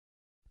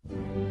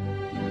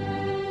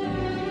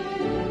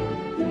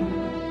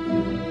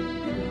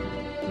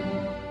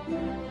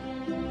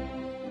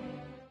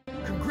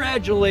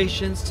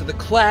Congratulations to the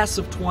class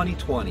of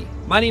 2020.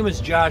 My name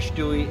is Josh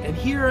Dewey, and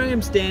here I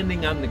am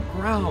standing on the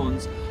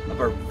grounds of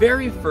our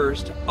very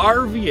first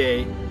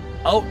RVA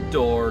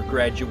outdoor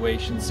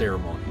graduation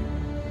ceremony.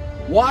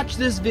 Watch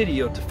this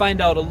video to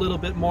find out a little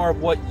bit more of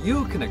what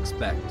you can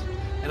expect.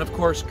 And of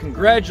course,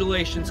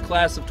 congratulations,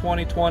 class of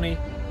 2020,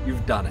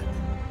 you've done it.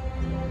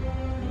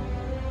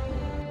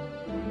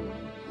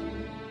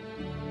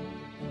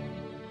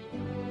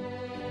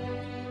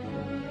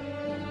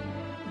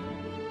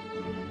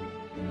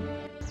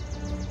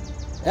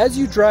 As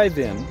you drive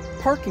in,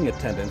 parking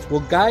attendants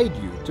will guide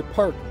you to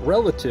park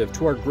relative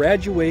to our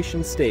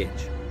graduation stage.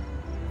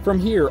 From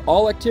here,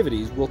 all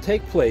activities will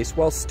take place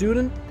while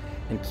student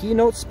and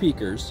keynote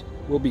speakers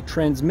will be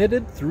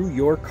transmitted through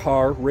your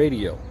car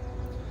radio.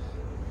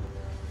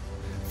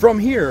 From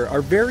here,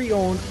 our very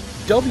own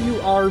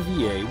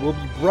WRVA will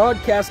be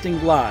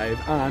broadcasting live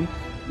on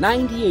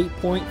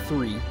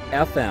 98.3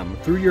 FM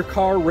through your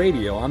car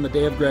radio on the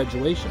day of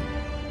graduation.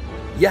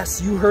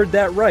 Yes, you heard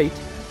that right.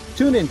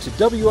 Tune in to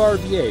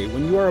WRVA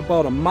when you are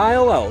about a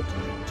mile out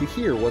to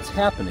hear what's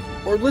happening,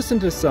 or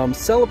listen to some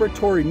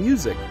celebratory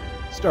music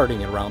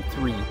starting at around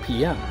 3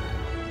 p.m.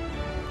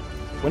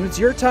 When it's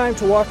your time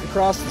to walk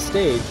across the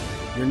stage,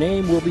 your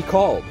name will be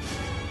called.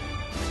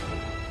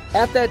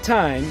 At that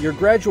time, your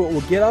graduate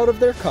will get out of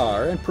their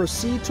car and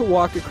proceed to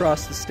walk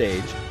across the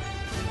stage,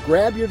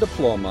 grab your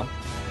diploma,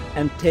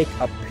 and take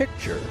a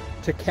picture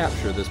to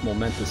capture this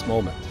momentous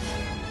moment.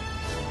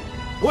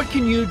 What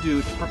can you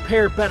do to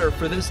prepare better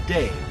for this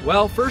day?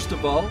 Well, first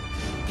of all,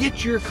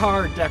 get your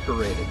car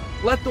decorated.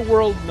 Let the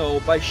world know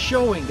by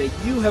showing that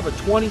you have a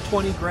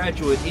 2020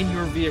 graduate in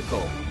your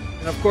vehicle.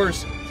 And of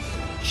course,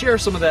 share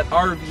some of that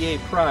RVA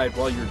pride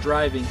while you're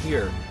driving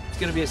here. It's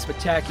going to be a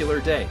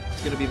spectacular day.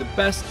 It's going to be the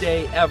best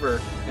day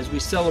ever as we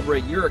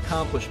celebrate your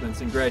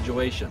accomplishments in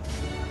graduation.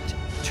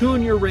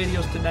 Tune your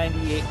radios to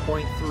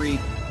 98.3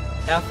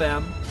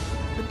 FM,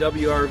 the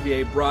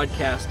WRVA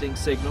broadcasting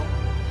signal.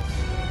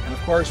 And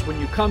of course, when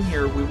you come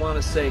here, we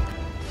want to say,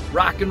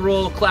 rock and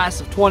roll,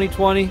 class of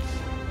 2020,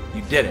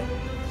 you did it.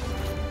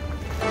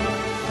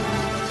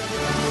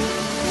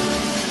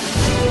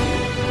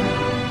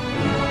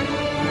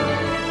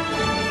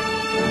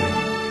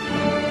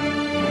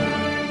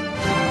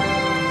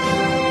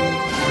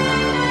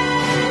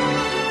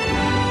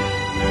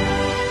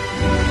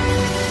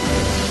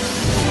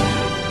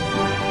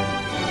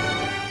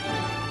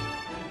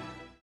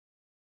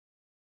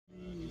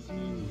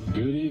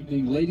 Good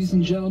evening, ladies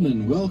and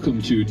gentlemen.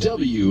 Welcome to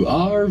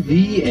WRVA.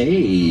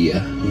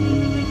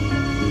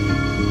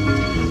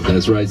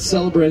 That's right,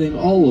 celebrating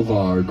all of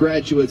our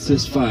graduates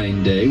this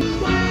fine day.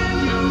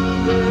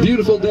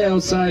 Beautiful day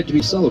outside to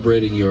be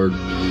celebrating your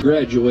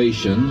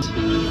graduation.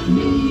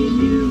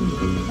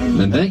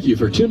 And thank you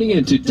for tuning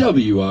in to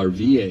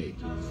WRVA.